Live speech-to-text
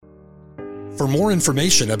For more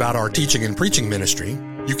information about our teaching and preaching ministry,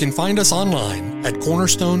 you can find us online at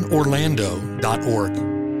cornerstoneorlando.org.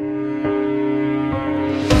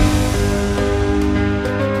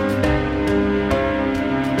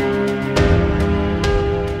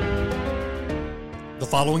 The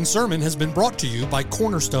following sermon has been brought to you by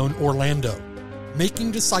Cornerstone Orlando,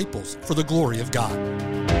 making disciples for the glory of God.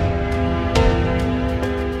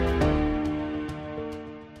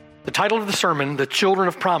 The title of the sermon, The Children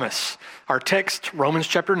of Promise. Our text, Romans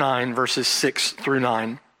chapter 9, verses 6 through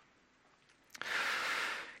 9.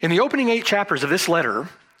 In the opening 8 chapters of this letter,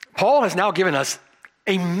 Paul has now given us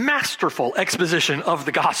a masterful exposition of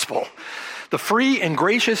the gospel, the free and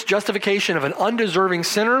gracious justification of an undeserving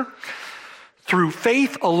sinner through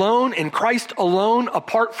faith alone in Christ alone,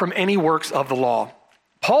 apart from any works of the law.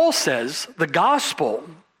 Paul says the gospel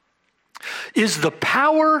is the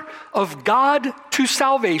power of God to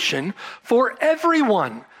salvation for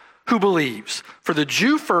everyone who believes, for the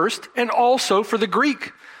Jew first and also for the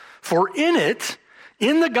Greek. For in it,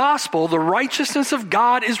 in the gospel, the righteousness of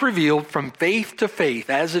God is revealed from faith to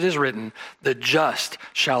faith, as it is written, the just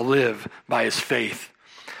shall live by his faith.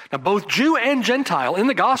 Now, both Jew and Gentile in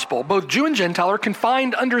the gospel, both Jew and Gentile are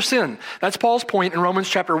confined under sin. That's Paul's point in Romans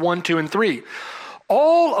chapter 1, 2, and 3.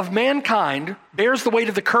 All of mankind bears the weight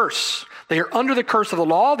of the curse. They are under the curse of the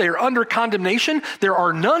law. They are under condemnation. There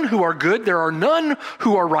are none who are good. There are none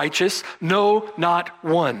who are righteous. No, not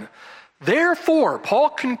one. Therefore,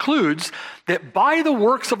 Paul concludes that by the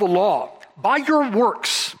works of the law, by your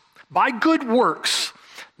works, by good works,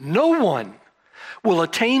 no one will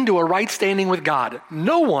attain to a right standing with God.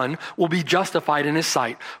 No one will be justified in his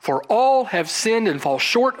sight. For all have sinned and fall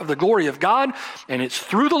short of the glory of God, and it's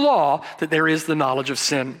through the law that there is the knowledge of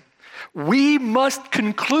sin. We must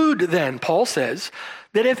conclude then, Paul says,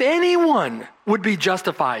 that if anyone would be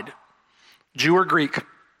justified, Jew or Greek,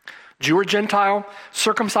 Jew or Gentile,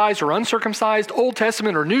 circumcised or uncircumcised, Old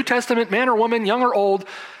Testament or New Testament, man or woman, young or old,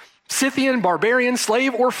 Scythian, barbarian,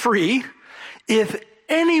 slave or free, if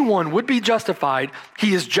anyone would be justified,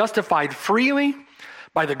 he is justified freely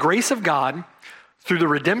by the grace of God through the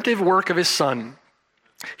redemptive work of his Son.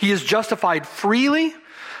 He is justified freely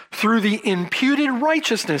through the imputed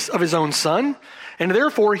righteousness of his own Son, and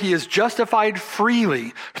therefore he is justified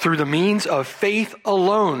freely through the means of faith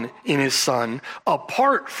alone in his Son,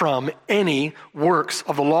 apart from any works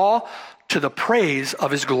of the law, to the praise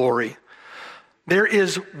of his glory. There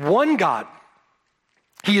is one God.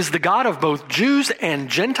 He is the God of both Jews and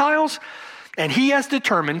Gentiles, and he has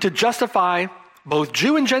determined to justify both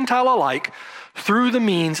Jew and Gentile alike through the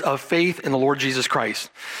means of faith in the Lord Jesus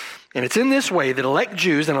Christ. And it's in this way that elect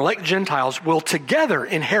Jews and elect Gentiles will together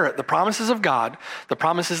inherit the promises of God, the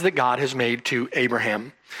promises that God has made to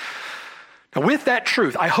Abraham. Now, with that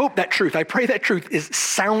truth, I pray that truth is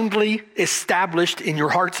soundly established in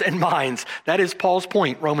your hearts and minds. That is Paul's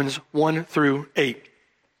point, Romans 1 through 8.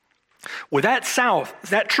 With that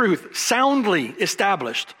truth soundly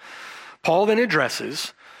established, Paul then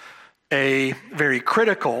addresses a very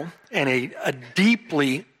critical and a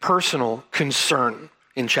deeply personal concern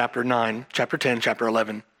in chapter 9, chapter 10, chapter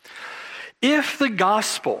 11. If the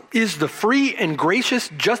gospel is the free and gracious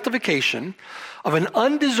justification of an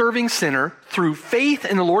undeserving sinner through faith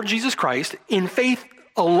in the Lord Jesus Christ, in faith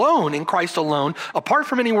alone, in Christ alone, apart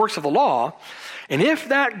from any works of the law, and if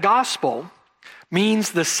that gospel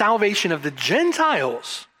means the salvation of the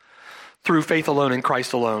Gentiles through faith alone in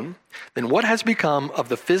Christ alone, then what has become of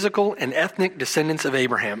the physical and ethnic descendants of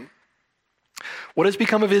Abraham? What has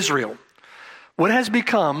become of Israel? What has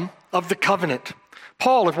become of the covenant?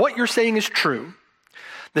 Paul, if what you're saying is true,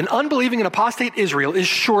 then unbelieving and apostate Israel is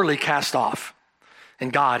surely cast off,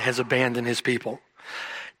 and God has abandoned his people.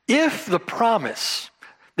 If the promise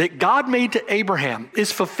that God made to Abraham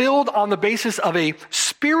is fulfilled on the basis of a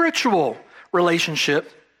spiritual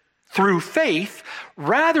relationship through faith,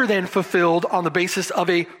 rather than fulfilled on the basis of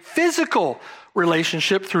a physical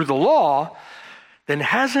relationship through the law, then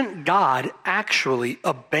hasn't God actually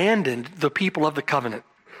abandoned the people of the covenant?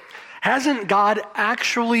 Hasn't God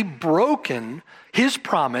actually broken his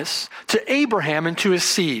promise to Abraham and to his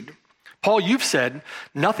seed? Paul, you've said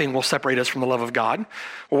nothing will separate us from the love of God.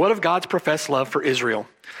 Well, what of God's professed love for Israel?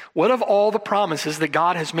 What of all the promises that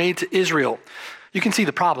God has made to Israel? You can see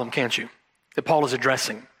the problem, can't you, that Paul is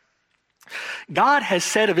addressing. God has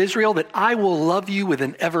said of Israel that I will love you with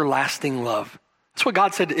an everlasting love. That's what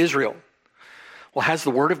God said to Israel. Well, has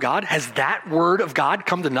the word of God, has that word of God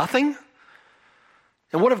come to nothing?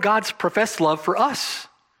 And what of God's professed love for us?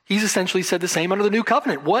 He's essentially said the same under the new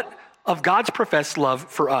covenant. What of God's professed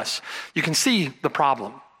love for us? You can see the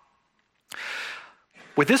problem.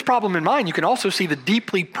 With this problem in mind, you can also see the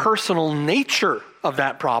deeply personal nature of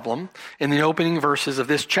that problem in the opening verses of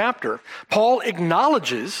this chapter. Paul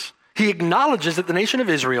acknowledges that the nation of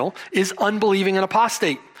Israel is unbelieving and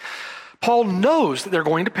apostate. Paul knows that they're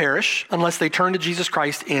going to perish unless they turn to Jesus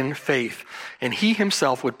Christ in faith, and he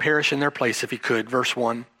himself would perish in their place if he could. Verse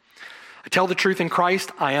 1, I tell the truth in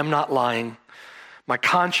Christ, I am not lying. My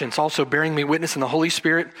conscience also bearing me witness in the Holy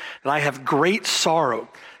Spirit that I have great sorrow,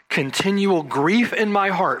 continual grief in my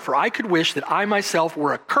heart, for I could wish that I myself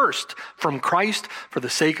were accursed from Christ for the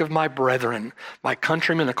sake of my brethren, my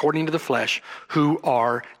countrymen according to the flesh, who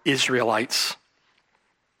are Israelites.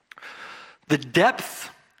 The depth,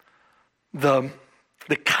 the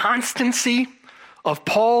constancy of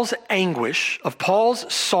Paul's anguish, of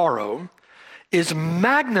Paul's sorrow, is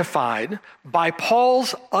magnified by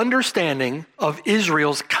Paul's understanding of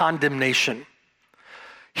Israel's condemnation.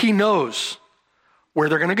 He knows where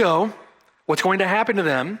they're going to go, what's going to happen to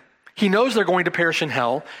them. He knows they're going to perish in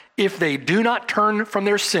hell if they do not turn from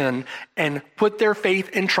their sin and put their faith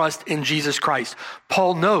and trust in Jesus Christ.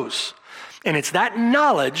 Paul knows. And it's that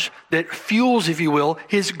knowledge that fuels, if you will,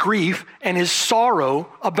 his grief and his sorrow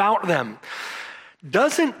about them.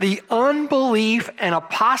 Doesn't the unbelief and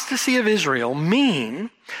apostasy of Israel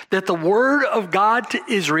mean that the word of God to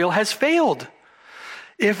Israel has failed?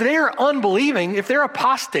 If they're unbelieving, if they're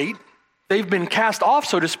apostate, they've been cast off,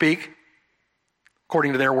 so to speak,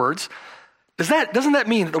 according to their words, doesn't that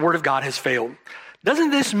mean that the word of God has failed?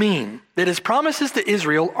 Doesn't this mean that his promises to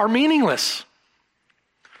Israel are meaningless?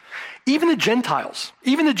 Even the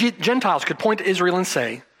Gentiles could point to Israel and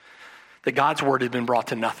say that God's word had been brought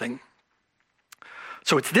to nothing.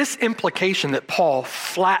 So it's this implication that Paul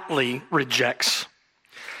flatly rejects.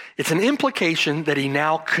 It's an implication that he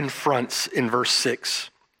now confronts in verse 6.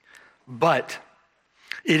 But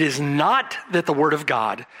it is not that the word of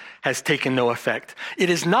God has taken no effect. It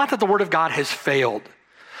is not that the word of God has failed.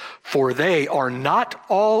 For they are not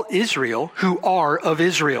all Israel who are of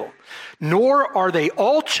Israel, nor are they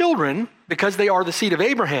all children because they are the seed of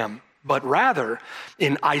Abraham, but rather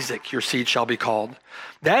in Isaac your seed shall be called.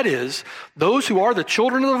 That is, those who are the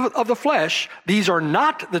children of the flesh, these are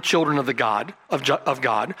not the children of God,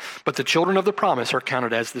 but the children of the promise are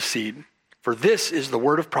counted as the seed. For this is the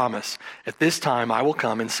word of promise. At this time I will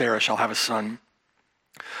come, and Sarah shall have a son.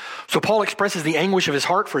 So Paul expresses the anguish of his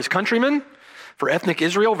heart for his countrymen, for ethnic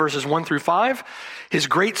Israel, verses 1 through 5. His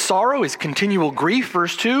great sorrow, his continual grief,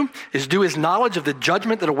 verse 2, is due his knowledge of the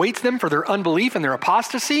judgment that awaits them for their unbelief and their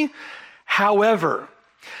apostasy. However,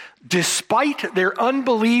 despite their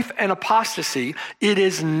unbelief and apostasy, it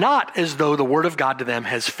is not as though the word of God to them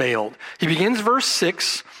has failed. He begins verse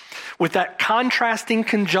 6 with that contrasting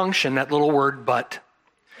conjunction, that little word, but.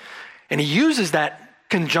 And he uses that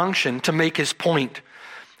conjunction to make his point.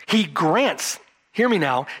 He grants, hear me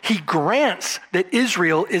now, he grants that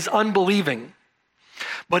Israel is unbelieving,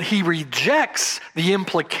 but he rejects the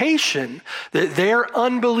implication that their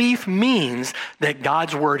unbelief means that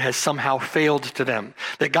God's word has somehow failed to them,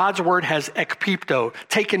 that God's word has ekpipto,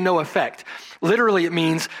 taken no effect. Literally, it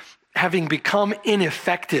means having become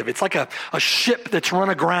ineffective. It's like a ship that's run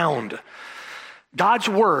aground. God's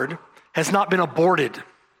word has not been aborted.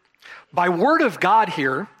 By word of God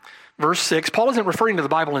here, verse 6, Paul isn't referring to the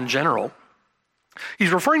Bible in general.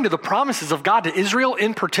 He's referring to the promises of God to Israel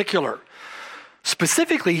in particular.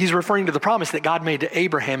 Specifically, he's referring to the promise that God made to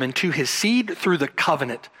Abraham and to his seed through the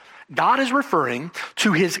covenant. God is referring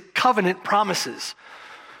to his covenant promises.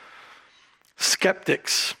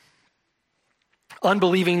 Skeptics,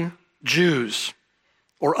 unbelieving Jews,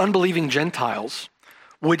 or unbelieving Gentiles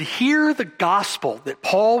would hear the gospel that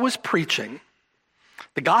Paul was preaching,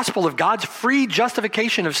 the gospel of God's free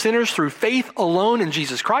justification of sinners through faith alone in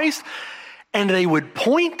Jesus Christ, and they would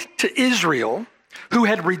point to Israel, who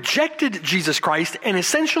had rejected Jesus Christ, and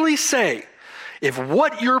essentially say, if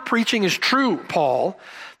what you're preaching is true, Paul,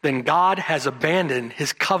 then God has abandoned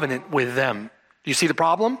his covenant with them. Do you see the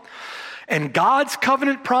problem? And God's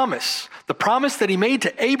covenant promise, the promise that he made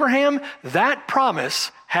to Abraham, that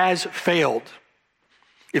promise has failed.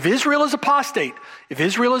 If Israel is apostate, if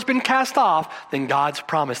Israel has been cast off, then God's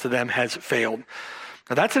promise to them has failed.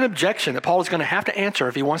 Now that's an objection that Paul is going to have to answer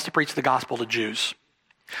if he wants to preach the gospel to Jews.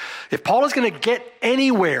 If Paul is going to get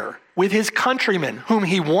anywhere with his countrymen whom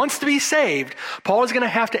he wants to be saved, Paul is going to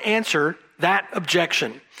have to answer that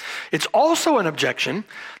objection. It's also an objection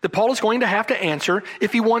that Paul is going to have to answer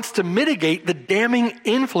if he wants to mitigate the damning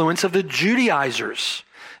influence of the Judaizers.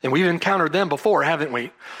 And we've encountered them before, haven't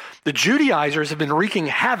we? The Judaizers have been wreaking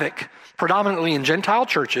havoc, predominantly in Gentile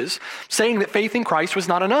churches, saying that faith in Christ was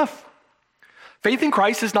not enough. Faith in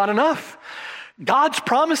Christ is not enough. God's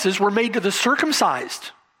promises were made to the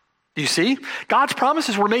circumcised. Do you see? God's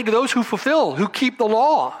promises were made to those who fulfill, who keep the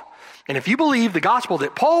law. And if you believe the gospel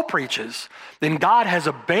that Paul preaches, then God has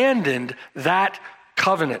abandoned that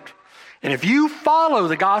covenant. And if you follow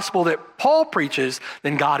the gospel that Paul preaches,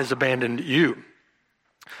 then God has abandoned you.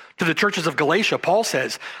 To the churches of Galatia, Paul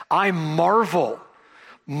says, I marvel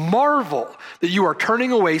that you are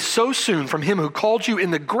turning away so soon from him who called you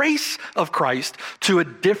in the grace of Christ to a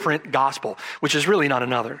different gospel, which is really not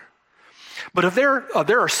another. But if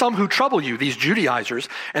there are some who trouble you, these Judaizers,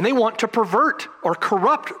 and they want to pervert or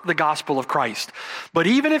corrupt the gospel of Christ. But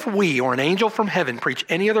even if we or an angel from heaven preach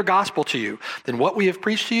any other gospel to you than what we have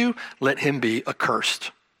preached to you, let him be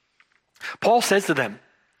accursed. Paul says to them,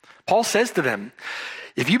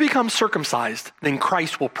 if you become circumcised, then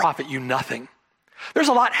Christ will profit you nothing. There's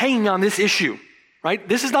a lot hanging on this issue, right?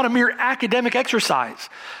 This is not a mere academic exercise.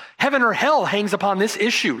 Heaven or hell hangs upon this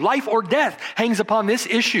issue. Life or death hangs upon this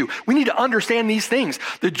issue. We need to understand these things.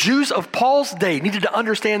 The Jews of Paul's day needed to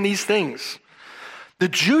understand these things. The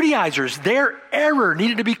Judaizers, their error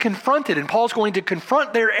needed to be confronted, and Paul's going to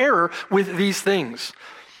confront their error with these things.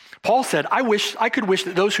 Paul said, I could wish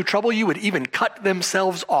that those who trouble you would even cut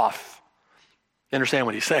themselves off. You understand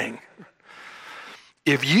what he's saying?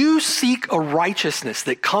 If you seek a righteousness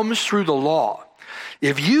that comes through the law,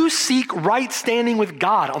 if you seek right standing with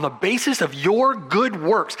God on the basis of your good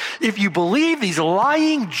works, if you believe these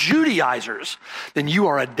lying Judaizers, then you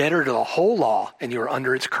are a debtor to the whole law and you are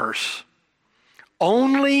under its curse.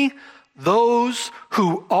 Only those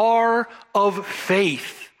who are of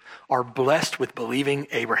faith are blessed with believing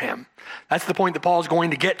Abraham. That's the point that Paul is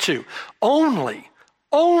going to get to. Only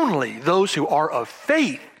those who are of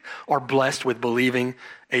faith are blessed with believing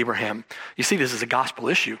Abraham. You see, this is a gospel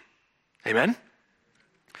issue. Amen?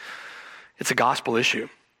 It's a gospel issue.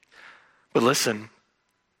 But listen,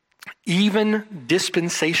 even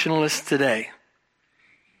dispensationalists today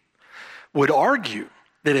would argue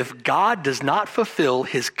that if God does not fulfill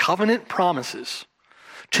his covenant promises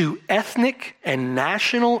to ethnic and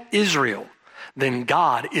national Israel, then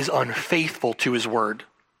God is unfaithful to his word.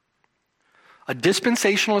 A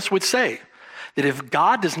dispensationalist would say that if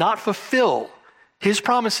God does not fulfill his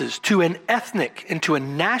promises to an ethnic and to a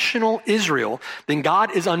national Israel, then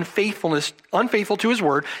God is unfaithful to his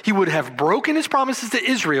word. He would have broken his promises to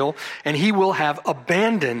Israel, and he will have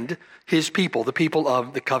abandoned his people, the people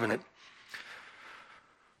of the covenant.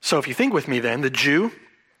 So if you think with me then, the Jew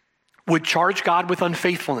would charge God with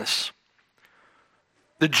unfaithfulness.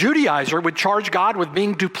 The Judaizer would charge God with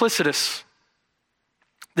being duplicitous.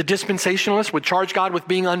 The dispensationalist would charge God with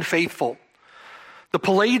being unfaithful. The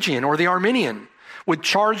Pelagian or the Arminian would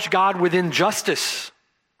charge God with injustice.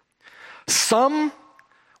 Some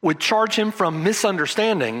would charge him from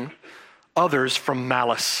misunderstanding, others from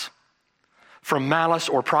malice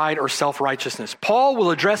or pride or self-righteousness. Paul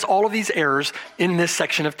will address all of these errors in this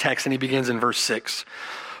section of text, and he begins in verse 6.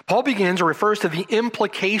 Paul begins or refers to the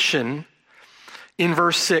implication in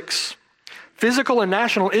verse 6. Physical and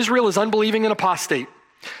national Israel is unbelieving and apostate.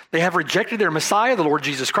 They have rejected their Messiah, the Lord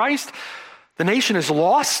Jesus Christ. The nation is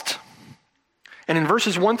lost. And in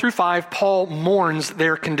verses 1 through 5, Paul mourns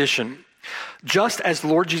their condition. Just as the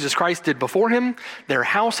Lord Jesus Christ did before him, their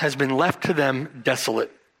house has been left to them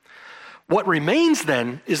desolate. What remains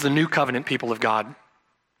then is the new covenant people of God.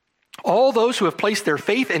 All those who have placed their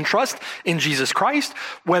faith and trust in Jesus Christ,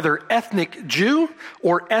 whether ethnic Jew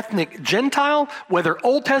or ethnic Gentile, whether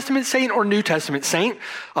Old Testament saint or New Testament saint,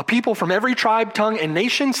 a people from every tribe, tongue, and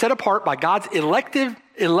nation set apart by God's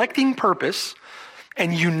electing purpose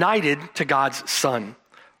and united to God's Son.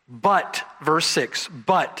 But, verse 6,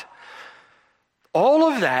 but all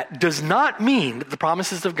of that does not mean that the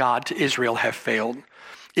promises of God to Israel have failed.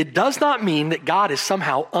 It does not mean that God is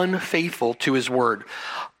somehow unfaithful to his word.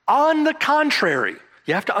 On the contrary,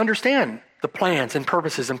 you have to understand the plans and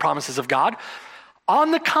purposes and promises of God.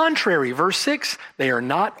 On the contrary, verse 6, they are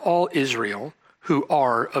not all Israel who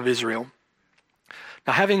are of Israel.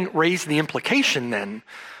 Now, having raised the implication then,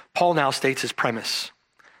 Paul now states his premise.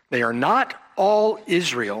 They are not all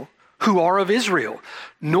Israel who are of Israel,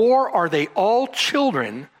 nor are they all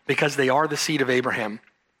children because they are the seed of Abraham.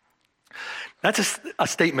 That's a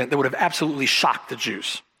statement that would have absolutely shocked the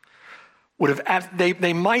Jews.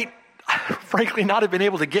 They might, frankly, not have been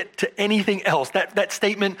able to get to anything else. That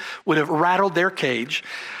statement would have rattled their cage.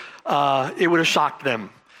 It would have shocked them.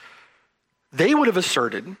 They would have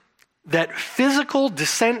asserted that physical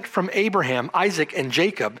descent from Abraham, Isaac, and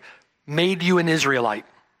Jacob made you an Israelite.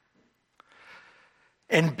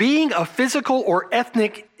 And being a physical or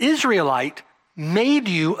ethnic Israelite made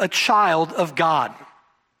you a child of God.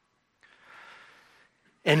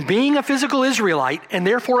 And being a physical Israelite and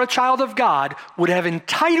therefore a child of God would have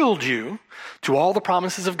entitled you to all the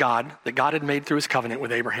promises of God that God had made through his covenant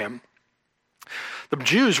with Abraham. The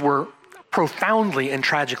Jews were profoundly and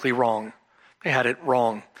tragically wrong. They had it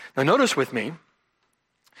wrong. Now notice with me,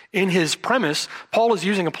 in his premise, Paul is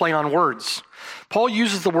using a play on words. Paul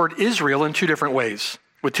uses the word Israel in two different ways,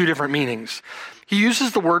 with two different meanings. He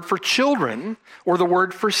uses the word for children or the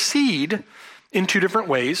word for seed in two different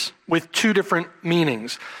ways with two different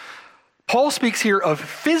meanings. Paul speaks here of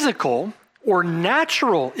physical or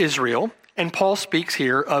natural Israel, and Paul speaks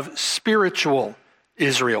here of spiritual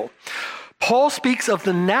Israel. Paul speaks of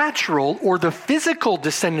the natural or the physical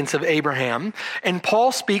descendants of Abraham, and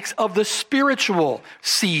Paul speaks of the spiritual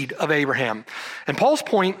seed of Abraham. And Paul's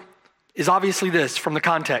point is obviously this from the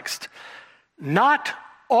context. Not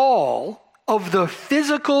all of the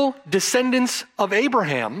physical descendants of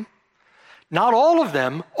Abraham, not all of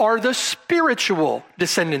them are the spiritual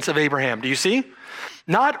descendants of Abraham. Do you see?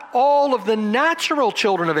 Not all of the natural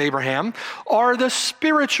children of Abraham are the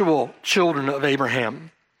spiritual children of Abraham.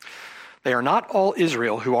 They are not all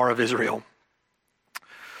Israel who are of Israel.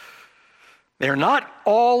 They are not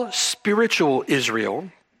all spiritual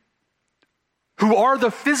Israel who are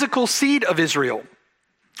the physical seed of Israel.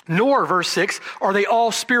 Nor, verse 6, are they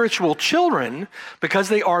all spiritual children because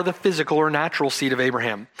they are the physical or natural seed of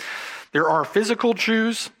Abraham. There are physical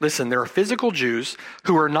Jews, listen, there are physical Jews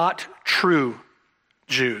who are not true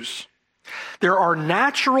Jews. There are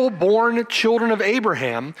natural born children of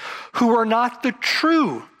Abraham who are not the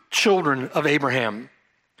true children of Abraham.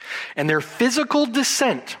 And their physical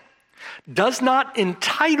descent does not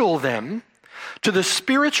entitle them to the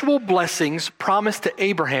spiritual blessings promised to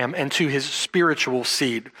Abraham and to his spiritual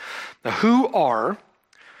seed. Now, who are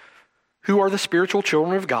the spiritual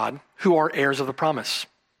children of God who are heirs of the promise?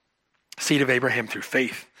 Seed of Abraham through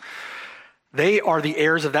faith. They are the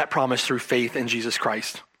heirs of that promise through faith in Jesus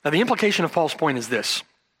Christ. Now, the implication of Paul's point is this.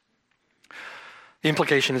 The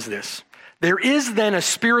implication is this. There is then a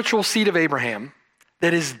spiritual seed of Abraham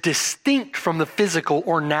that is distinct from the physical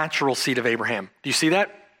or natural seed of Abraham. Do you see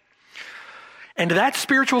that? And that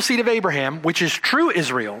spiritual seed of Abraham, which is true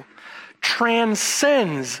Israel,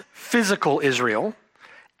 transcends physical Israel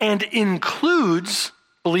and includes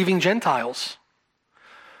believing Gentiles.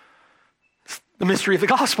 It's the mystery of the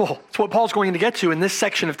gospel. It's what Paul's going to get to in this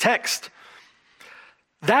section of text.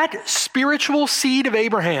 That spiritual seed of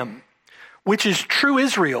Abraham, which is true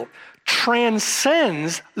Israel,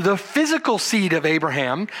 transcends the physical seed of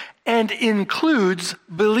Abraham and includes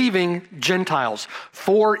believing Gentiles.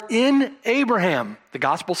 For in Abraham, the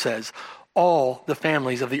gospel says, all the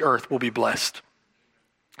families of the earth will be blessed.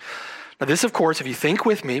 Now this, of course, if you think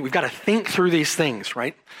with me, we've got to think through these things,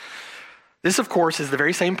 right? This, of course, is the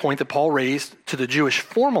very same point that Paul raised to the Jewish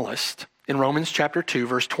formalist in Romans chapter 2,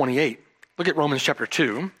 verse 28. Look at Romans chapter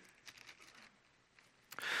 2,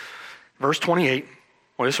 verse 28.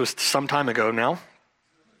 Well, this was some time ago now.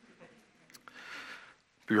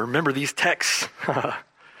 If you remember these texts.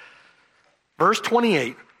 Verse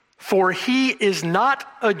 28, for he is not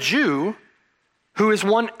a Jew who is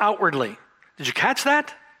one outwardly. Did you catch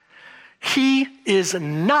that? He is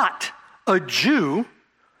not a Jew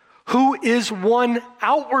who is one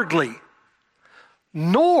outwardly,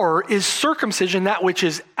 nor is circumcision that which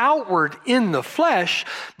is outward in the flesh,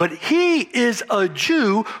 but he is a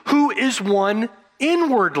Jew who is one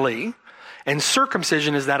inwardly, and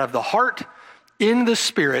circumcision is that of the heart in the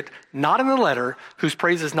spirit, not in the letter, whose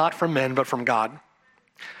praise is not from men but from God.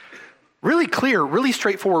 Really clear, really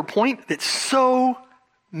straightforward point that so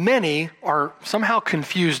many are somehow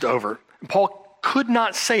confused over. Paul could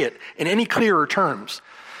not say it in any clearer terms.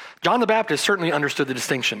 John the Baptist certainly understood the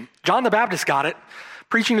distinction. John the Baptist got it,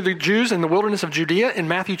 preaching to the Jews in the wilderness of Judea in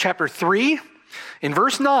Matthew chapter 3. In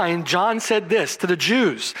verse 9, John said this to the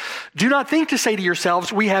Jews, do not think to say to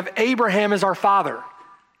yourselves, we have Abraham as our father.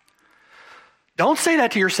 Don't say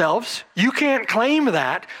that to yourselves. You can't claim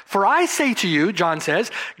that. For I say to you, John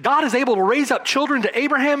says, God is able to raise up children to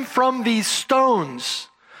Abraham from these stones.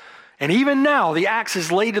 And even now the axe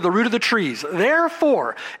is laid to the root of the trees.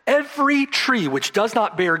 Therefore, every tree which does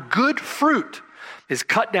not bear good fruit is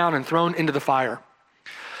cut down and thrown into the fire.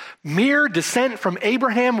 Mere descent from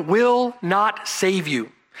Abraham will not save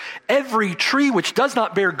you. Every tree which does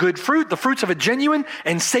not bear good fruit, the fruits of a genuine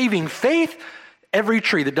and saving faith, every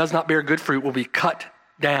tree that does not bear good fruit will be cut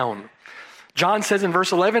down. John says in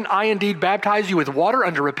verse 11, I indeed baptize you with water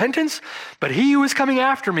unto repentance, but he who is coming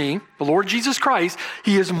after me, the Lord Jesus Christ,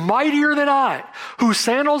 he is mightier than I, whose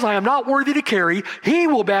sandals I am not worthy to carry. He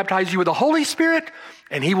will baptize you with the Holy Spirit,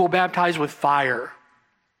 and he will baptize with fire.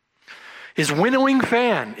 his winnowing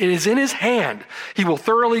fan. It is in his hand. He will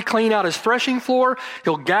thoroughly clean out his threshing floor.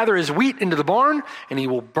 He'll gather his wheat into the barn, and he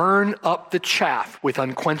will burn up the chaff with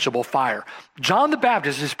unquenchable fire. John the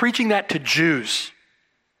Baptist is preaching that to Jews.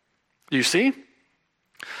 Do you see?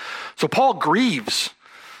 So Paul grieves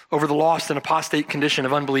over the lost and apostate condition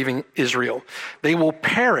of unbelieving Israel. They will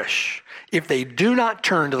perish if they do not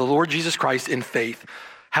turn to the Lord Jesus Christ in faith.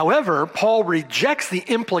 However, Paul rejects the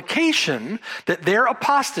implication that their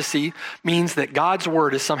apostasy means that God's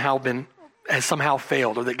word has somehow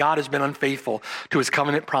failed, or that God has been unfaithful to his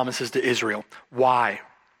covenant promises to Israel. Why?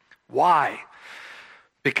 Why?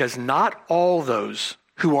 Because not all those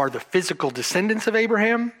who are the physical descendants of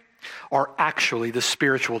Abraham are actually the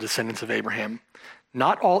spiritual descendants of Abraham.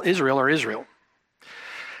 Not all Israel are Israel.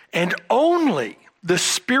 And only the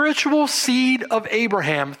spiritual seed of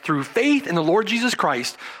Abraham through faith in the Lord Jesus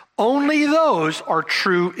Christ, only those are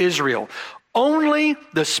true Israel. Only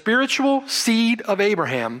the spiritual seed of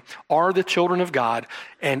Abraham are the children of God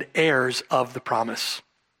and heirs of the promise.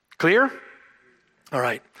 Clear? All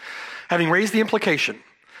right. Having raised the implication,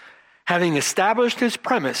 having established his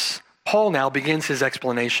premise, Paul now begins his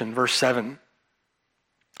explanation. Verse 7.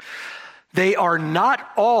 They are not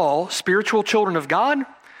all spiritual children of God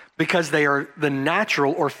because they are the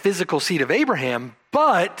natural or physical seed of Abraham,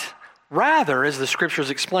 but rather, as the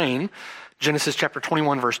scriptures explain, Genesis chapter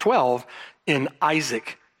 21, verse 12, in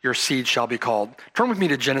Isaac your seed shall be called. Turn with me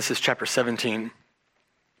to Genesis chapter 17.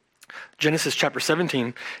 Genesis chapter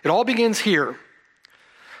 17. It all begins here.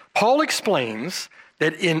 Paul explains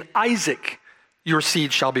that in Isaac your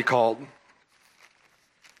seed shall be called.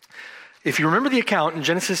 If you remember the account in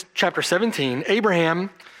Genesis chapter 17,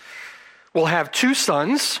 Abraham will have two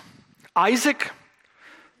sons, Isaac,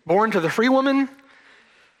 born to the free woman,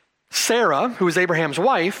 Sarah, who is Abraham's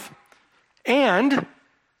wife, and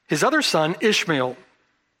his other son, Ishmael,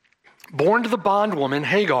 born to the bondwoman,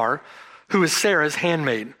 Hagar, who is Sarah's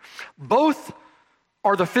handmaid. Both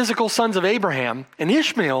are the physical sons of Abraham, and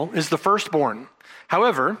Ishmael is the firstborn.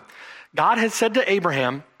 However, God had said to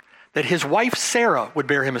Abraham that his wife Sarah would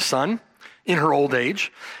bear him a son in her old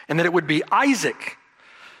age, and that it would be Isaac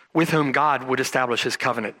with whom God would establish his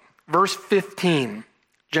covenant. Verse 15,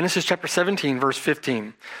 Genesis chapter 17, verse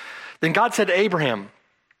 15. Then God said to Abraham,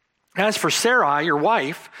 as for Sarai, your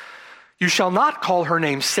wife, you shall not call her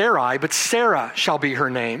name Sarai, but Sarah shall be her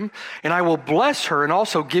name, and I will bless her and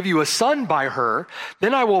also give you a son by her.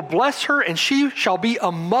 Then I will bless her, and she shall be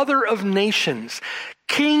a mother of nations.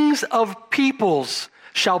 Kings of peoples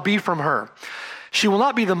shall be from her. She will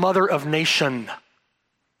not be the mother of nation,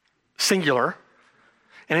 singular,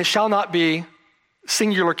 and it shall not be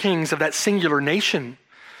singular kings of that singular nation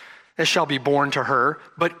that shall be born to her,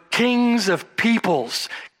 but kings of peoples,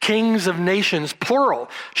 kings of nations, plural,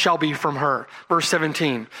 shall be from her. Verse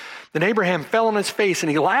 17, then Abraham fell on his face and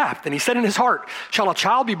he laughed, and he said in his heart, shall a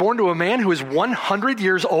child be born to a man who is 100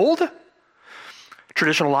 years old?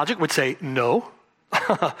 Traditional logic would say no.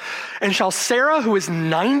 And shall Sarah, who is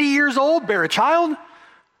 90 years old, bear a child?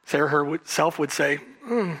 Sarah herself would say,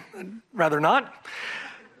 rather not.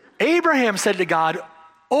 Abraham said to God,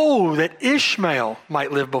 oh, that Ishmael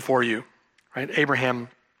might live before you. Right? Abraham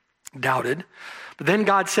doubted. But then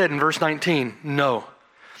God said in verse 19, no.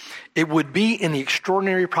 It would be in the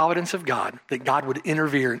extraordinary providence of God that God would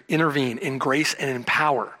intervene in grace and in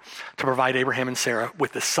power to provide Abraham and Sarah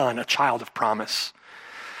with the son, a child of promise.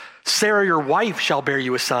 Sarah, your wife, shall bear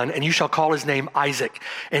you a son, and you shall call his name Isaac.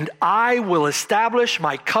 And I will establish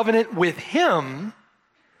my covenant with him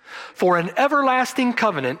for an everlasting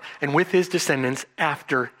covenant, and with his descendants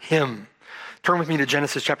after him. Turn with me to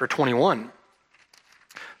Genesis chapter 21.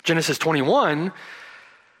 Genesis 21,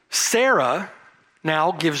 Sarah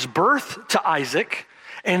now gives birth to Isaac,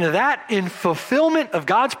 and that in fulfillment of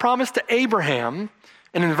God's promise to Abraham.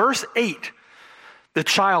 And in verse 8, the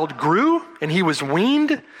child grew and he was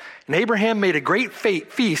weaned, and Abraham made a great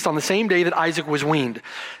feast on the same day that Isaac was weaned.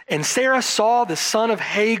 And Sarah saw the son of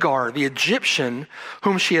Hagar, the Egyptian,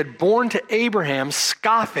 whom she had borne to Abraham,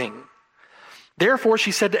 scoffing. Therefore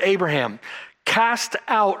she said to Abraham, cast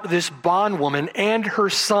out this bondwoman and her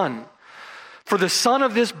son, for the son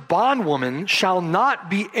of this bondwoman shall not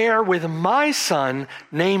be heir with my son,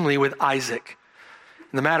 namely with Isaac.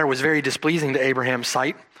 And the matter was very displeasing to Abraham's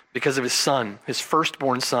sight because of his son, his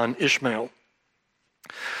firstborn son, Ishmael.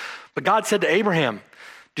 But God said to Abraham,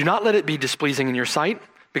 do not let it be displeasing in your sight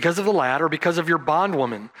because of the lad or because of your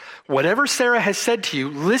bondwoman. Whatever Sarah has said to you,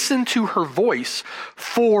 listen to her voice,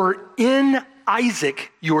 for in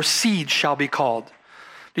Isaac your seed shall be called.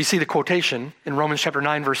 Do you see the quotation in Romans chapter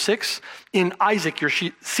 9, verse 6? In Isaac your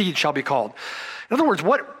seed shall be called. In other words,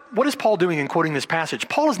 what what is Paul doing in quoting this passage?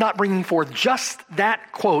 Paul is not bringing forth just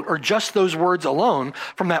that quote or just those words alone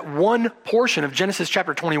from that one portion of Genesis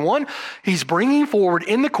chapter 21. He's bringing forward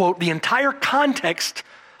in the quote the entire context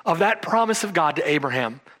of that promise of God to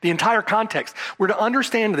Abraham. The entire context. We're to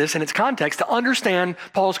understand this in its context, to understand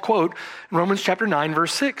Paul's quote in Romans chapter 9,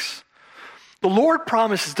 verse 6. The Lord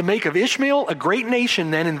promises to make of Ishmael a great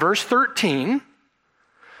nation then in verse 13.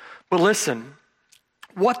 But listen,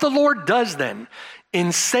 what the Lord does then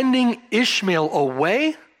in sending Ishmael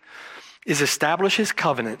away is establish his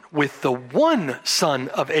covenant with the one son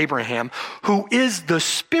of Abraham, who is the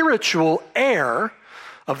spiritual heir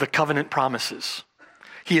of the covenant promises.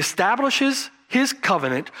 He establishes his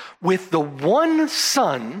covenant with the one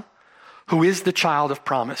son who is the child of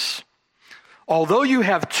promise. Although you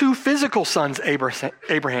have two physical sons,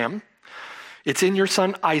 Abraham, it's in your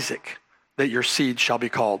son Isaac that your seed shall be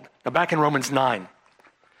called. Now back in Romans 9,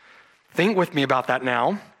 think with me about that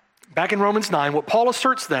now. Back in Romans 9, what Paul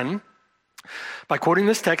asserts then, by quoting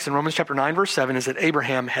this text in Romans chapter 9, verse 7, is that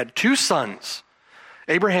Abraham had two sons.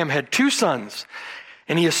 Abraham had two sons.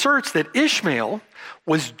 And he asserts that Ishmael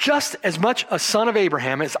was just as much a son of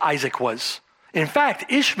Abraham as Isaac was. In fact,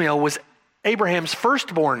 Ishmael was Abraham's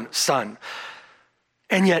firstborn son.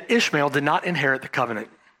 And yet Ishmael did not inherit the covenant.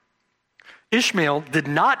 Ishmael did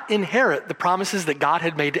not inherit the promises that God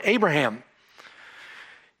had made to Abraham.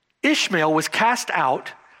 Ishmael was cast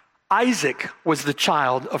out. Isaac was the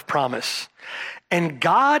child of promise. And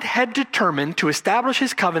God had determined to establish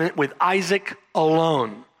his covenant with Isaac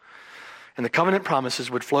alone. And the covenant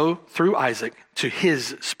promises would flow through Isaac to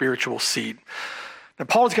his spiritual seed. Now,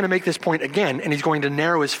 Paul is going to make this point again, and he's going to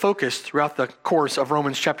narrow his focus throughout the course of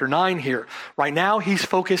Romans chapter 9 here. Right now, he's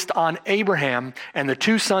focused on Abraham and the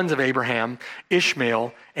two sons of Abraham,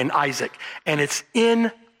 Ishmael and Isaac. And it's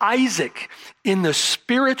in Isaac, in the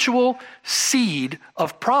spiritual seed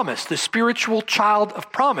of promise, the spiritual child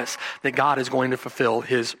of promise, that God is going to fulfill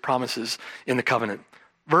his promises in the covenant.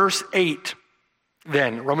 Verse 8.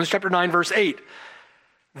 Then, Romans chapter 9, verse 8.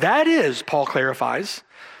 That is, Paul clarifies,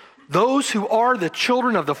 those who are the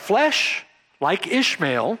children of the flesh, like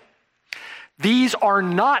Ishmael, these are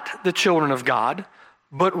not the children of God,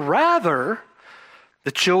 but rather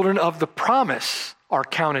the children of the promise are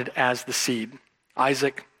counted as the seed,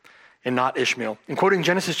 Isaac and not Ishmael. In quoting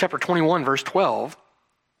Genesis chapter 21, verse 12,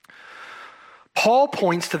 Paul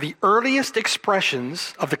points to the earliest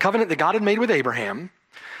expressions of the covenant that God had made with Abraham,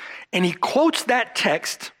 and he quotes that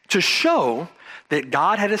text to show that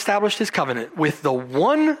God had established his covenant with the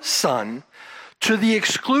one son to the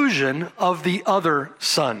exclusion of the other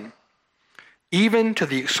son, even to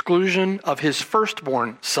the exclusion of his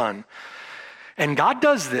firstborn son. And God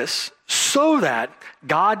does this so that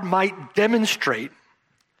God might demonstrate.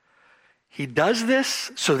 He does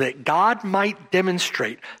this so that God might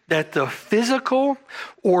demonstrate that the physical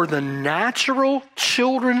or the natural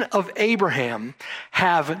children of Abraham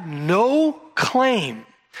have no claim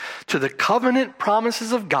to the covenant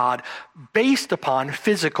promises of God based upon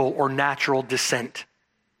physical or natural descent.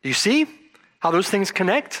 Do you see how those things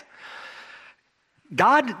connect?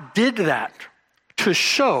 God did that to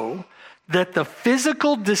show that the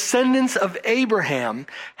physical descendants of Abraham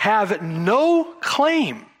have no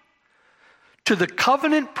claim to the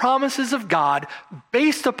covenant promises of God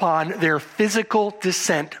based upon their physical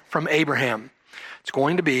descent from Abraham. It's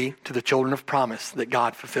going to be to the children of promise that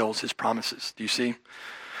God fulfills his promises. Do you see?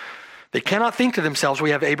 They cannot think to themselves,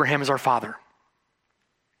 we have Abraham as our father.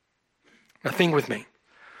 Now think with me.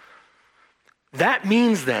 That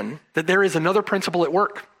means then that there is another principle at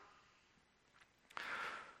work.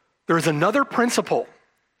 There is another principle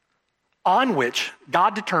on which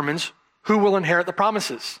God determines who will inherit the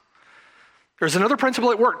promises. There's another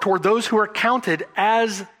principle at work toward those who are counted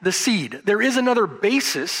as the seed. There is another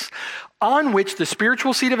basis on which the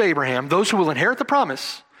spiritual seed of Abraham, those who will inherit the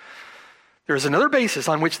promise, there is another basis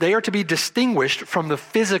on which they are to be distinguished from the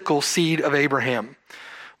physical seed of Abraham,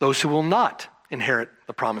 those who will not inherit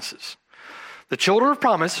the promises. The children of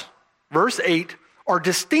promise, verse 8, are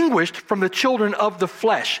distinguished from the children of the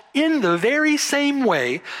flesh in the very same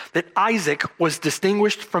way that Isaac was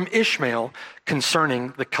distinguished from Ishmael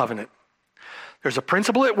concerning the covenant. There's a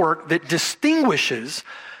principle at work that distinguishes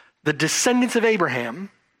the descendants of Abraham,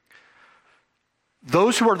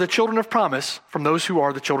 those who are the children of promise, from those who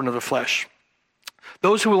are the children of the flesh.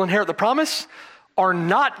 Those who will inherit the promise are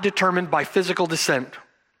not determined by physical descent.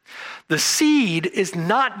 The seed is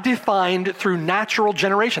not defined through natural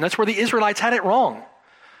generation. That's where the Israelites had it wrong.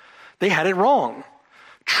 They had it wrong.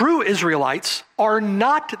 True Israelites are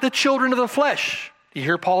not the children of the flesh. Do you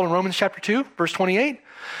hear Paul in Romans chapter 2, verse 28?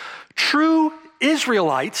 True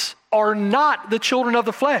Israelites are not the children of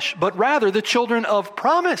the flesh, but rather the children of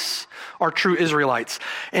promise are true Israelites.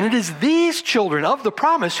 And it is these children of the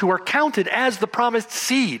promise who are counted as the promised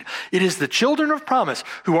seed. It is the children of promise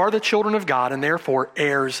who are the children of God and therefore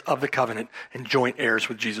heirs of the covenant and joint heirs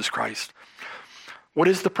with Jesus Christ. What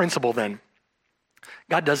is the principle then?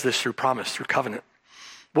 God does this through promise, through covenant.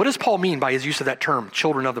 What does Paul mean by his use of that term,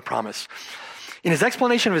 children of the promise? In his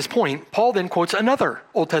explanation of his point, Paul then quotes another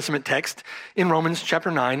Old Testament text in Romans chapter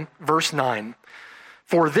 9, verse 9.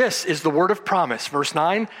 For this is the word of promise, verse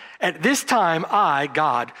 9, at this time I,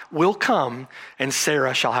 God, will come and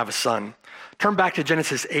Sarah shall have a son. Turn back to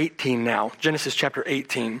Genesis 18 now, Genesis chapter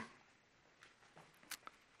 18.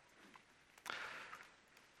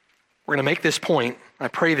 We're going to make this point. I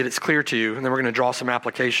pray that it's clear to you, and then we're going to draw some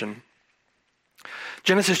application.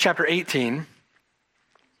 Genesis chapter 18.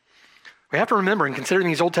 We have to remember in considering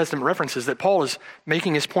these Old Testament references that Paul is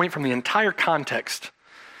making his point from the entire context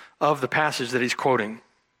of the passage that he's quoting.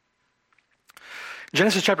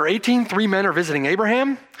 Genesis chapter 18, 3 men are visiting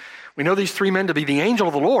Abraham. We know these 3 men to be the angel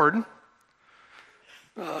of the Lord,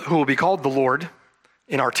 who will be called the Lord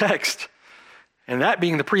in our text, and that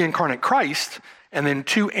being the pre-incarnate Christ, and then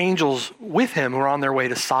 2 angels with him who are on their way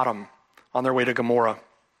to Sodom, on their way to Gomorrah.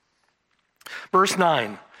 Verse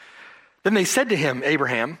 9, then they said to him,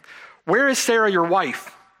 Abraham, where is Sarah your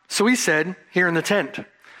wife? So he said, here in the tent.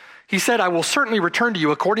 He said, I will certainly return to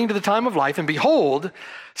you according to the time of life, and behold,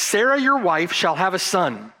 Sarah your wife shall have a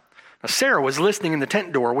son. Now Sarah was listening in the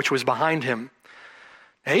tent door, which was behind him.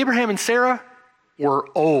 Now, Abraham and Sarah were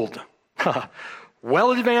old,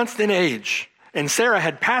 well advanced in age, and Sarah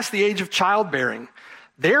had passed the age of childbearing.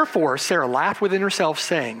 Therefore Sarah laughed within herself,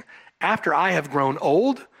 saying, after I have grown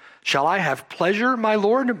old, shall I have pleasure, my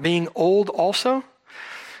Lord, being old also?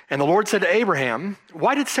 And the Lord said to Abraham,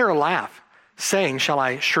 why did Sarah laugh, saying, shall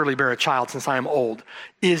I surely bear a child since I am old?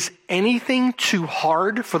 Is anything too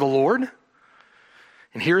hard for the Lord?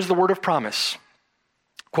 And here's the word of promise,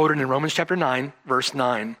 quoted in Romans chapter 9, verse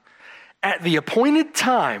 9. At the appointed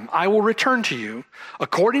time I will return to you,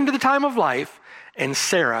 according to the time of life, and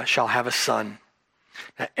Sarah shall have a son.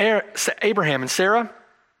 Now, Abraham and Sarah,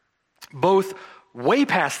 both way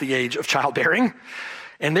past the age of childbearing,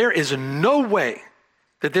 and there is no way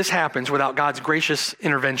that this happens without God's gracious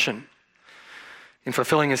intervention in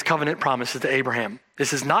fulfilling his covenant promises to Abraham.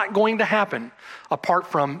 This is not going to happen apart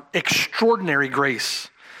from extraordinary grace.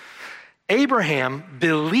 Abraham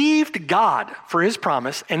believed God for his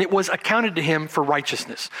promise, and it was accounted to him for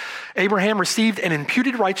righteousness. Abraham received an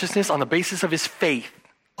imputed righteousness on the basis of his faith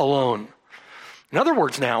alone. In other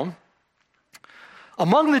words now,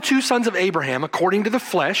 among the 2 sons of Abraham, according to the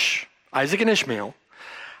flesh, Isaac and Ishmael,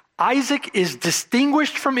 Isaac is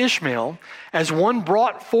distinguished from Ishmael as one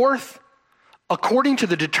brought forth according to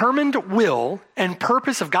the determined will and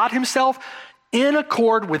purpose of God himself in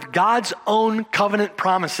accord with God's own covenant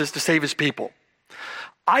promises to save his people.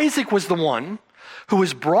 Isaac was the one who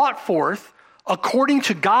was brought forth according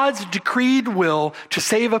to God's decreed will to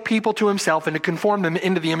save a people to himself and to conform them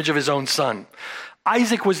into the image of his own son.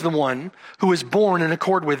 Isaac was the one who was born in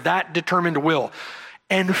accord with that determined will.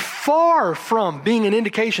 And far from being an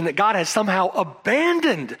indication that God has somehow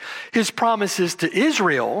abandoned his promises to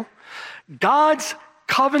Israel, God's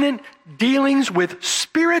covenant dealings with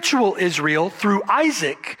spiritual Israel through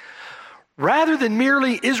Isaac, rather than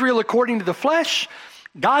merely Israel according to the flesh,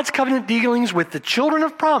 God's covenant dealings with the children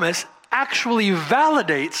of promise actually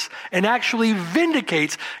validates and actually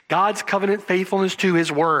vindicates God's covenant faithfulness to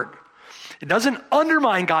his word. It doesn't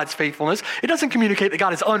undermine God's faithfulness. It doesn't communicate that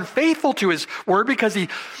God is unfaithful to his word because he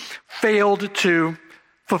failed to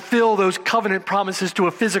fulfill those covenant promises to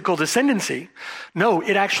a physical descendancy. No,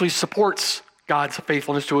 it actually supports God's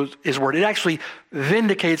faithfulness to his word. It actually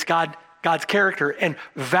vindicates God's character and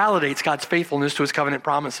validates God's faithfulness to his covenant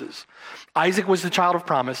promises. Isaac was the child of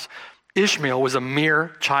promise. Ishmael was a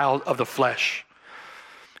mere child of the flesh.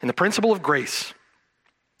 And the principle of grace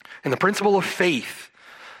and the principle of faith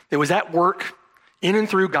that was at work in and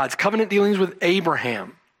through God's covenant dealings with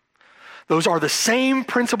Abraham, those are the same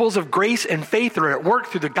principles of grace and faith that are at work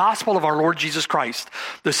through the gospel of our Lord Jesus Christ.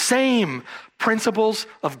 The same principles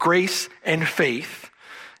of grace and faith.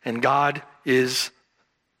 And God is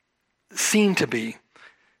seen to be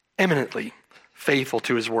eminently faithful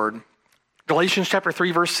to his word. Galatians chapter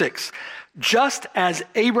 3, verse 6. Just as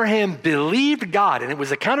Abraham believed God and it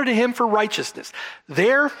was accounted to him for righteousness,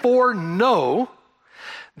 therefore know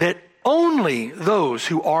that only those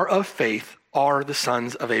who are of faith are the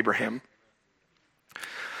sons of Abraham.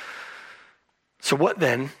 So what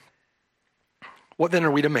then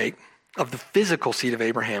are we to make of the physical seed of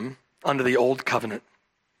Abraham under the old covenant?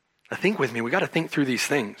 Now think with me, we got to think through these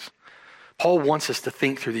things. Paul wants us to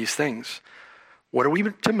think through these things. What are we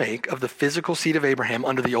to make of the physical seed of Abraham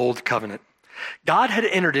under the old covenant? God had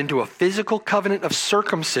entered into a physical covenant of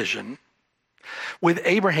circumcision with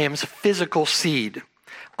Abraham's physical seed.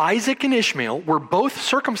 Isaac and Ishmael were both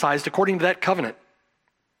circumcised according to that covenant.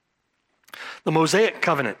 The Mosaic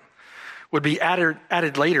covenant would be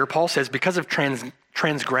added later, Paul says, because of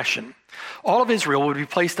transgression. All of Israel would be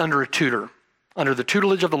placed under a tutor, under the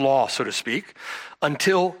tutelage of the law, so to speak,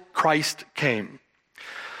 until Christ came.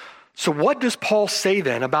 So what does Paul say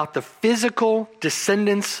then about the physical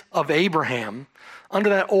descendants of Abraham under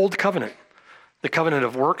that old covenant? The covenant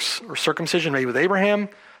of works or circumcision made with Abraham,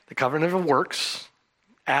 the covenant of works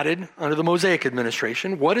added under the Mosaic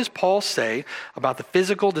administration. What does Paul say about the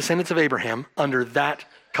physical descendants of Abraham under that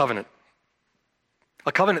covenant?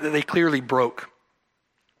 A covenant that they clearly broke.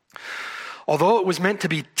 Although it was meant to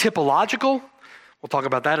be typological, we'll talk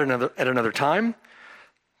about that at another time,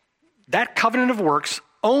 that covenant of works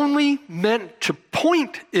only meant to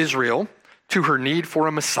point Israel to her need for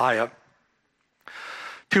a Messiah,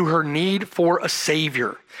 to her need for a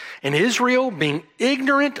Savior. And Israel, being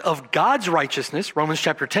ignorant of God's righteousness, Romans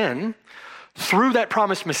chapter 10, through that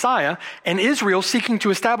promised Messiah, and Israel seeking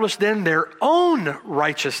to establish then their own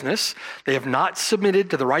righteousness, they have not submitted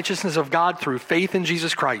to the righteousness of God through faith in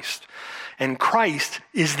Jesus Christ. And Christ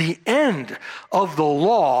is the end of the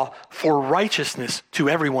law for righteousness to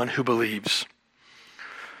everyone who believes.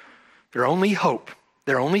 Their only hope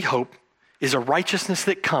is a righteousness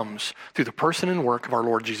that comes through the person and work of our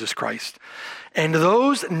Lord Jesus Christ. And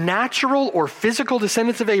those natural or physical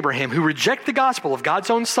descendants of Abraham who reject the gospel of God's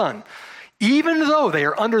own Son, even though they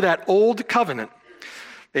are under that old covenant,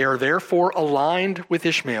 they are therefore aligned with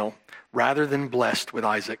Ishmael rather than blessed with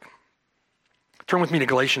Isaac. Turn with me to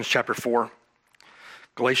Galatians chapter 4.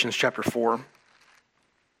 Galatians chapter 4.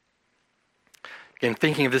 Again,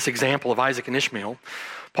 thinking of this example of Isaac and Ishmael,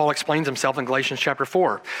 Paul explains himself in Galatians chapter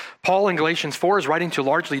 4. Paul in Galatians 4 is writing to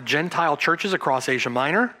largely Gentile churches across Asia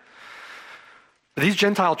Minor. These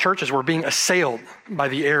Gentile churches were being assailed by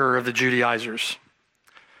the error of the Judaizers.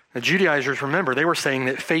 The Judaizers, remember, they were saying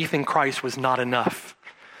that faith in Christ was not enough.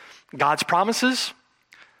 God's promises,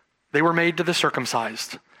 they were made to the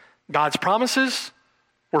circumcised. God's promises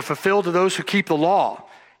were fulfilled to those who keep the law.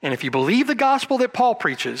 And if you believe the gospel that Paul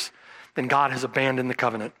preaches, then God has abandoned the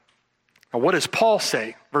covenant. Now, what does Paul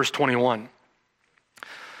say? Verse 21.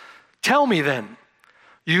 Tell me then,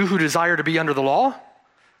 you who desire to be under the law,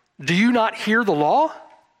 do you not hear the law?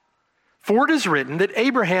 For it is written that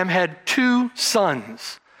Abraham had two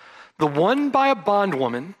sons, the one by a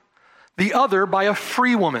bondwoman, the other by a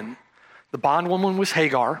free woman. The bondwoman was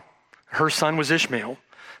Hagar, her son was Ishmael.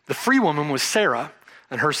 The free woman was Sarah,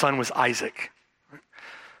 and her son was Isaac.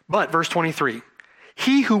 But, verse 23,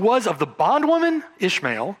 he who was of the bondwoman,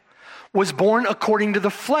 Ishmael, was born according to the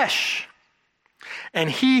flesh. And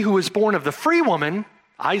he who was born of the free woman,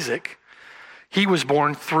 Isaac, he was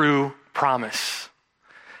born through promise.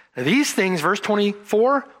 Now, these things, verse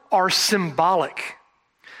 24, are symbolic.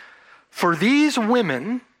 For these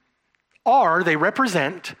women they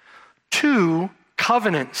represent two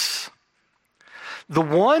covenants. The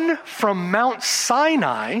one from Mount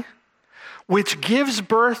Sinai, which gives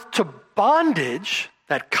birth to bondage,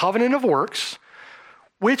 that covenant of works,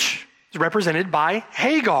 which is represented by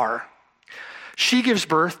Hagar. She gives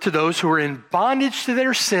birth to those who are in bondage to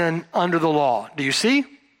their sin under the law. Do you see?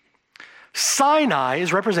 Sinai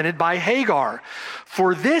is represented by Hagar.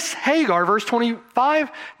 For this Hagar, verse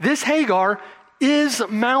 25, this Hagar is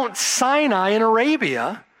Mount Sinai in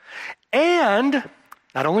Arabia. And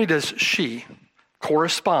not only does she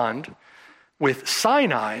correspond with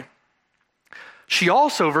Sinai, she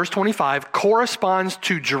also, verse 25, corresponds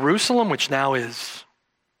to Jerusalem, which now is.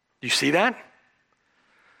 Do you see that?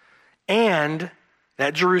 And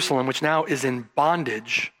that Jerusalem, which now is in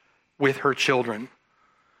bondage with her children.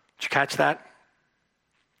 Did you catch that?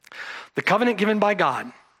 The covenant given by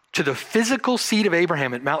God to the physical seed of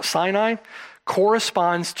Abraham at Mount Sinai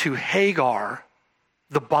corresponds to Hagar,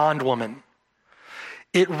 the bondwoman.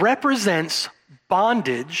 It represents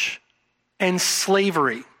bondage and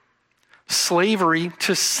slavery. Slavery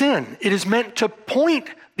to sin. It is meant to point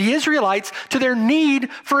the Israelites to their need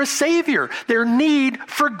for a Savior, their need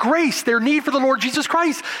for grace, their need for the Lord Jesus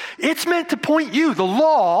Christ. It's meant to point you. The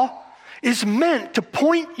law is meant to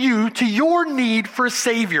point you to your need for a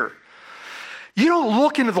Savior. You don't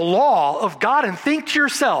look into the law of God and think to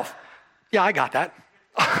yourself, yeah, I got that.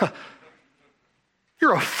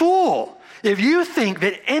 You're a fool if you think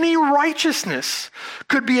that any righteousness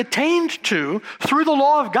could be attained to through the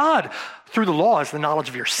law of God. Through the law is the knowledge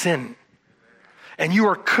of your sin. And you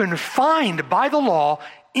are confined by the law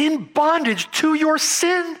in bondage to your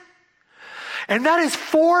sin. And that is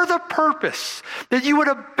for the purpose that you would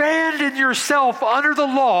abandon yourself under the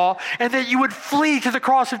law and that you would flee to the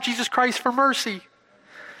cross of Jesus Christ for mercy.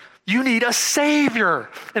 You need a Savior,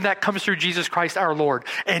 and that comes through Jesus Christ our Lord,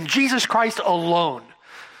 and Jesus Christ alone.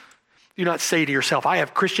 Do not say to yourself, I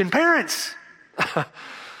have Christian parents.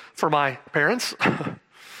 For my parents.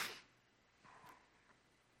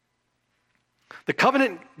 The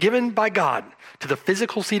covenant given by God to the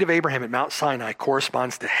physical seed of Abraham at Mount Sinai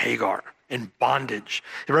corresponds to Hagar in bondage.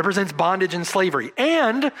 It represents bondage and slavery.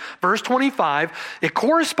 And, verse 25, it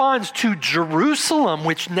corresponds to Jerusalem,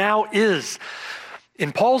 which now is,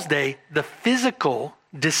 in Paul's day, the physical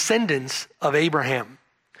descendants of Abraham.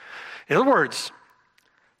 In other words,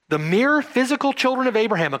 the mere physical children of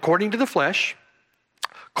Abraham, according to the flesh,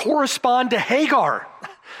 correspond to Hagar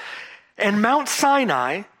and Mount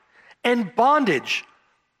Sinai and bondage.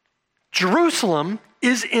 Jerusalem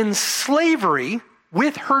is in slavery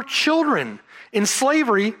with her children, in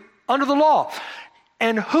slavery under the law.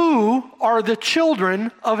 And who are the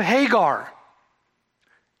children of Hagar?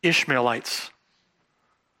 Ishmaelites.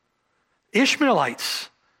 Ishmaelites.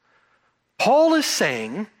 Paul is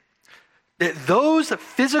saying that those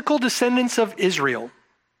physical descendants of Israel,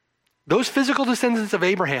 those physical descendants of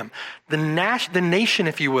Abraham, the nation,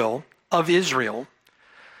 if you will, of Israel,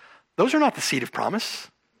 those are not the seed of promise.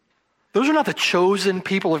 Those are not the chosen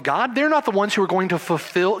people of God. They're not the ones who are going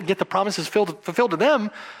to get the promises fulfilled to them.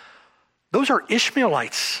 Those are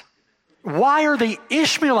Ishmaelites. Why are they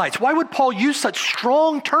Ishmaelites? Why would Paul use such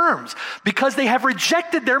strong terms? Because they have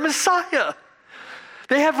rejected their Messiah.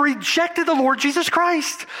 They have rejected the Lord Jesus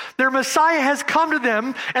Christ. Their Messiah has come to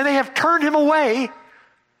them and they have turned him away.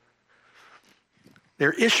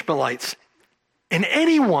 They're Ishmaelites. And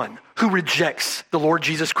anyone who rejects the Lord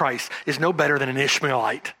Jesus Christ is no better than an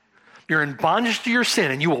Ishmaelite. You're in bondage to your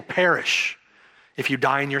sin and you will perish. If you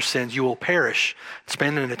die in your sins, you will perish,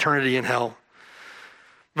 spend an eternity in hell.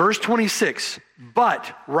 Verse 26,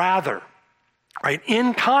 but rather, right,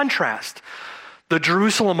 in contrast, the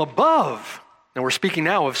Jerusalem above, and we're speaking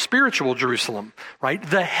now of spiritual Jerusalem, right?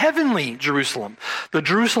 The heavenly Jerusalem. The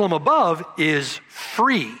Jerusalem above is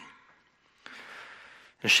free.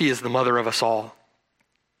 And she is the mother of us all.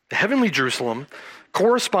 The heavenly Jerusalem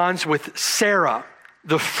corresponds with Sarah,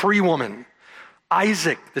 the free woman,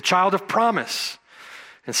 Isaac, the child of promise.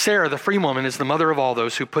 And Sarah, the free woman, is the mother of all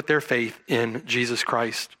those who put their faith in Jesus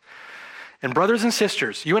Christ. And brothers and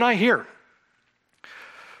sisters, you and I here,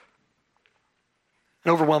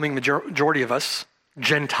 an overwhelming majority of us,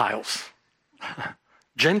 Gentiles.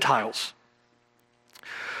 Gentiles.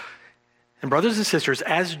 And brothers and sisters,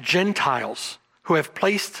 as Gentiles who have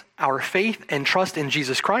placed our faith and trust in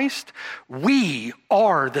Jesus Christ, we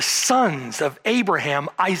are the sons of Abraham,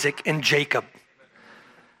 Isaac, and Jacob.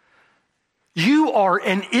 You are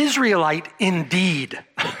an Israelite indeed,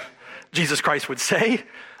 Jesus Christ would say,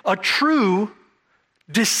 a true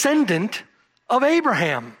descendant of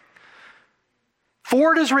Abraham.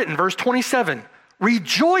 For it is written, verse 27,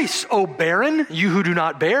 rejoice, O barren, you who do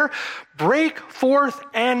not bear. Break forth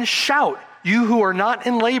and shout, you who are not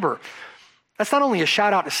in labor. That's not only a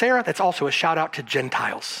shout out to Sarah, that's also a shout out to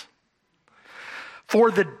Gentiles.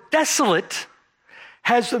 For the desolate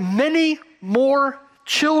has many more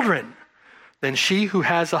children than she who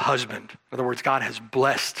has a husband. In other words, God has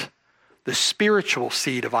blessed the spiritual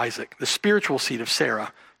seed of Isaac, the spiritual seed of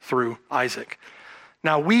Sarah through Isaac.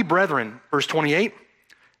 Now we, brethren, verse 28, and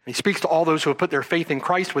he speaks to all those who have put their faith in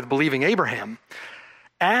Christ with believing Abraham.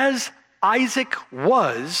 As Isaac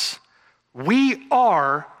was, we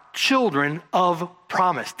are children of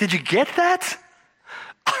promise. Did you get that?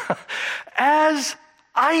 As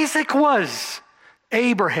Isaac was,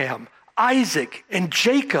 Abraham, Isaac, and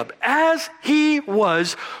Jacob, as he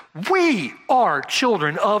was, we are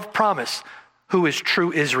children of promise. Who is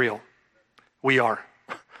true Israel? We are.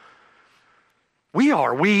 We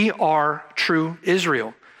are true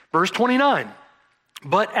Israel. Verse 29,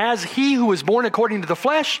 but as he who was born according to the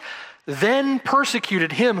flesh then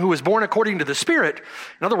persecuted him who was born according to the Spirit.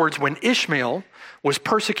 In other words, when Ishmael was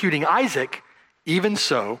persecuting Isaac, even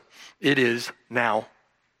so it is now.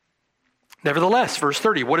 Nevertheless, verse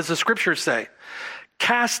 30, what does the scripture say?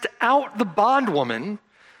 Cast out the bondwoman,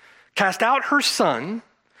 cast out her son,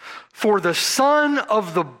 for the son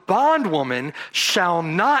of the bondwoman shall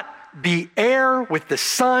not be heir with the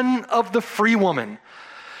son of the free woman.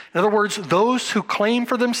 In other words, those who claim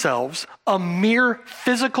for themselves a mere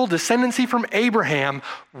physical descendancy from Abraham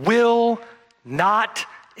will not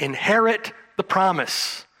inherit the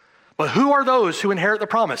promise. But who are those who inherit the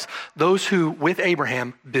promise? Those who, with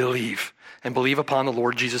Abraham, believe and believe upon the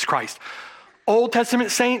Lord Jesus Christ. Old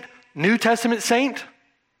Testament saint, New Testament saint,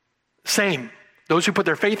 same. Those who put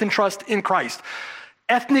their faith and trust in Christ.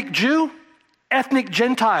 Ethnic Jew, ethnic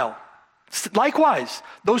Gentile. Likewise,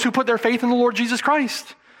 those who put their faith in the Lord Jesus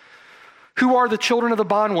Christ. Who are the children of the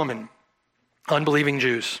bondwoman? Unbelieving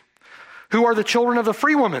Jews. Who are the children of the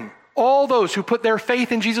free woman? All those who put their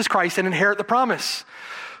faith in Jesus Christ and inherit the promise.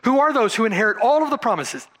 Who are those who inherit all of the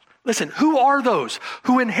promises? Listen, who are those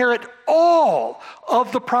who inherit all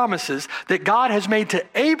of the promises that God has made to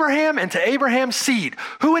Abraham and to Abraham's seed?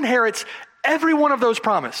 Who inherits every one of those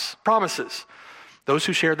promises? Those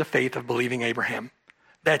who share the faith of believing Abraham.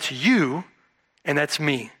 That's you and that's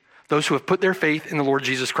me. Those who have put their faith in the Lord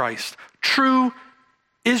Jesus Christ. True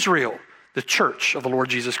Israel, the church of the Lord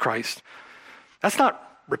Jesus Christ. That's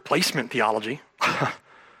not replacement theology.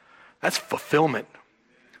 That's fulfillment.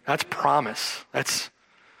 That's promise. That's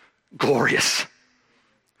glorious.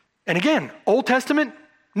 And again, Old Testament,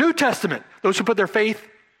 New Testament. Those who put their faith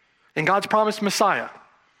in God's promised Messiah.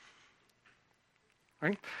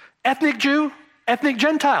 Right? Ethnic Jew, ethnic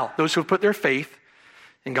Gentile. Those who have put their faith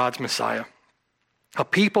in God's Messiah. A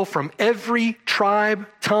people from every tribe,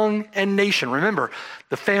 tongue, and nation. Remember,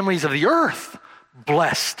 the families of the earth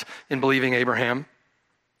blessed in believing Abraham.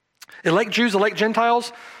 Elect Jews, elect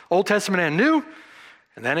Gentiles, Old Testament and New,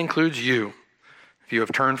 and that includes you, if you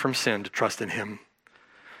have turned from sin to trust in him.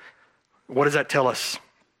 What does that tell us,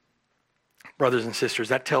 brothers and sisters?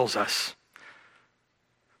 That tells us,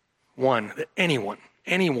 one, that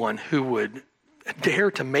anyone who would dare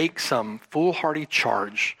to make some foolhardy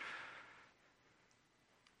charge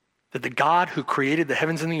that the God who created the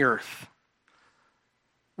heavens and the earth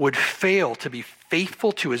would fail to be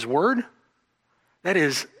faithful to his word, that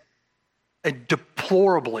is a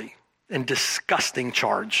deplorably and disgusting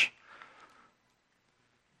charge.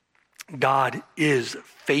 God is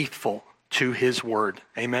faithful to his word.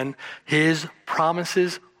 Amen. His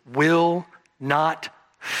promises will not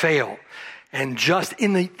fail. And just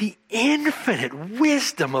in the infinite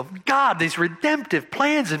wisdom of God, these redemptive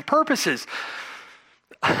plans and purposes,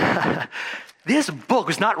 this book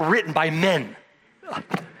was not written by men.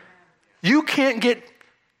 You can't get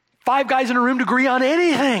 5 guys in a room to agree on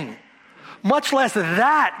anything, much less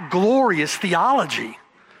that glorious theology.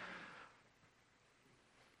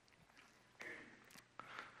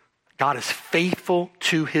 God is faithful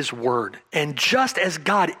to his word. And just as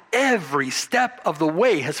God every step of the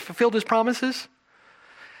way has fulfilled his promises,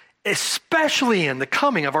 especially in the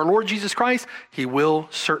coming of our Lord Jesus Christ, he will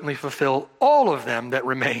certainly fulfill all of them that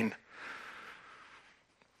remain.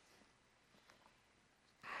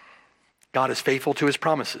 God is faithful to his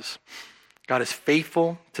promises. God is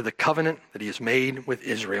faithful to the covenant that he has made with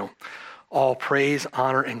Israel. All praise,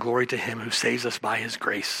 honor, and glory to him who saves us by his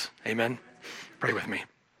grace. Amen. Pray with me.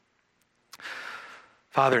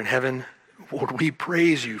 Father in heaven, Lord, we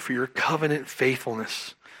praise you for your covenant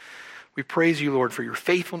faithfulness. We praise you, Lord, for your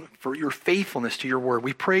faithfulness to your word.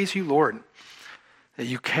 We praise you, Lord, that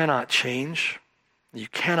you cannot change, that you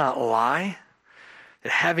cannot lie,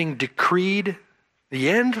 that having decreed the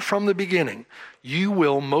end from the beginning, you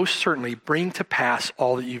will most certainly bring to pass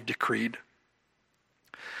all that you've decreed.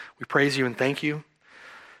 We praise you and thank you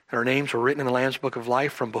that our names were written in the Lamb's Book of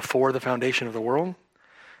Life from before the foundation of the world.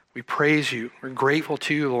 We praise you. We're grateful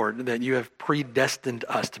to you, Lord, that you have predestined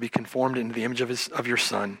us to be conformed into the image of your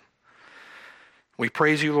Son. We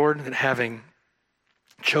praise you, Lord, that having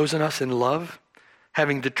chosen us in love,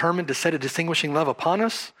 having determined to set a distinguishing love upon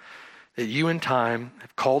us, that you in time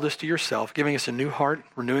have called us to yourself, giving us a new heart,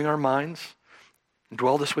 renewing our minds, and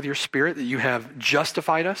dwelled us with your Spirit, that you have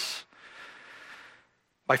justified us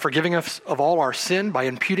by forgiving us of all our sin, by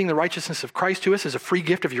imputing the righteousness of Christ to us as a free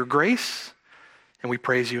gift of your grace. And we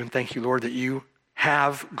praise you and thank you, Lord, that you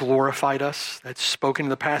have glorified us. That's spoken in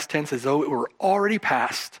the past tense as though it were already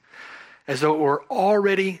past, as though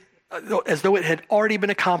it had already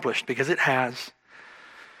been accomplished, because it has.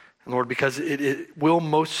 And Lord, because it will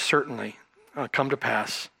most certainly come to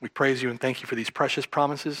pass. We praise you and thank you for these precious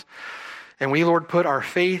promises. And we, Lord, put our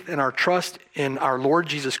faith and our trust in our Lord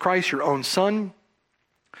Jesus Christ, your own Son,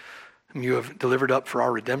 whom you have delivered up for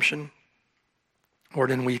our redemption.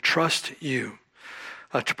 Lord, and we trust you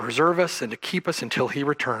to preserve us and to keep us until he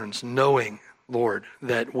returns, knowing, Lord,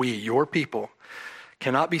 that we, your people,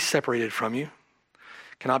 cannot be separated from you,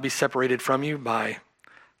 by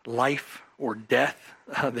life or death.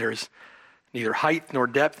 There's neither height nor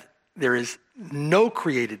depth. There is no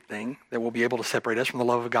created thing that will be able to separate us from the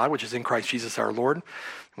love of God, which is in Christ Jesus our Lord. And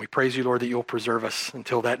we praise you, Lord, that you'll preserve us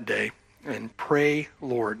until that day. And pray,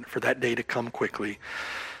 Lord, for that day to come quickly,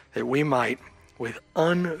 that we might, with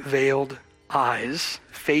unveiled eyes,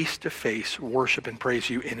 face to face, worship and praise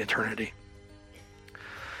you in eternity.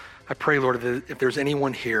 I pray, Lord, that if there's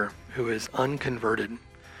anyone here who is unconverted,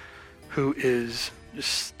 who is just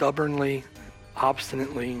stubbornly,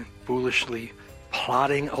 obstinately, foolishly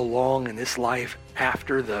plodding along in this life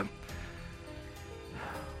after the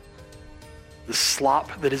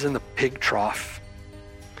slop that is in the pig trough,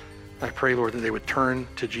 I pray, Lord, that they would turn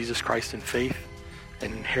to Jesus Christ in faith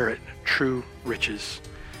and inherit true riches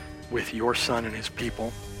with your Son and his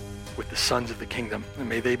people, with the sons of the kingdom. And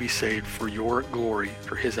may they be saved for your glory,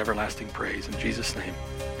 for his everlasting praise. In Jesus' name,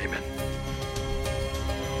 amen.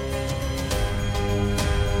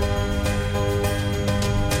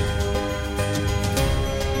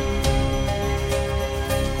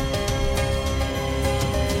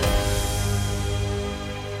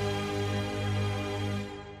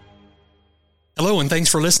 Hello, and thanks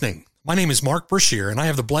for listening. My name is Mark Brashear, and I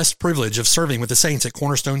have the blessed privilege of serving with the saints at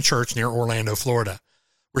Cornerstone Church near Orlando, Florida.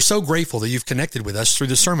 We're so grateful that you've connected with us through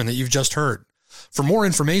the sermon that you've just heard. For more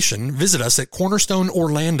information, visit us at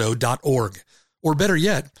cornerstoneorlando.org. Or better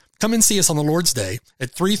yet, come and see us on the Lord's Day at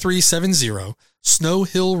 3370 Snow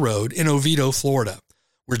Hill Road in Oviedo, Florida.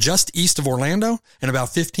 We're just east of Orlando and about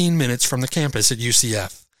 15 minutes from the campus at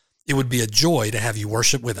UCF. It would be a joy to have you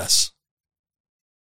worship with us.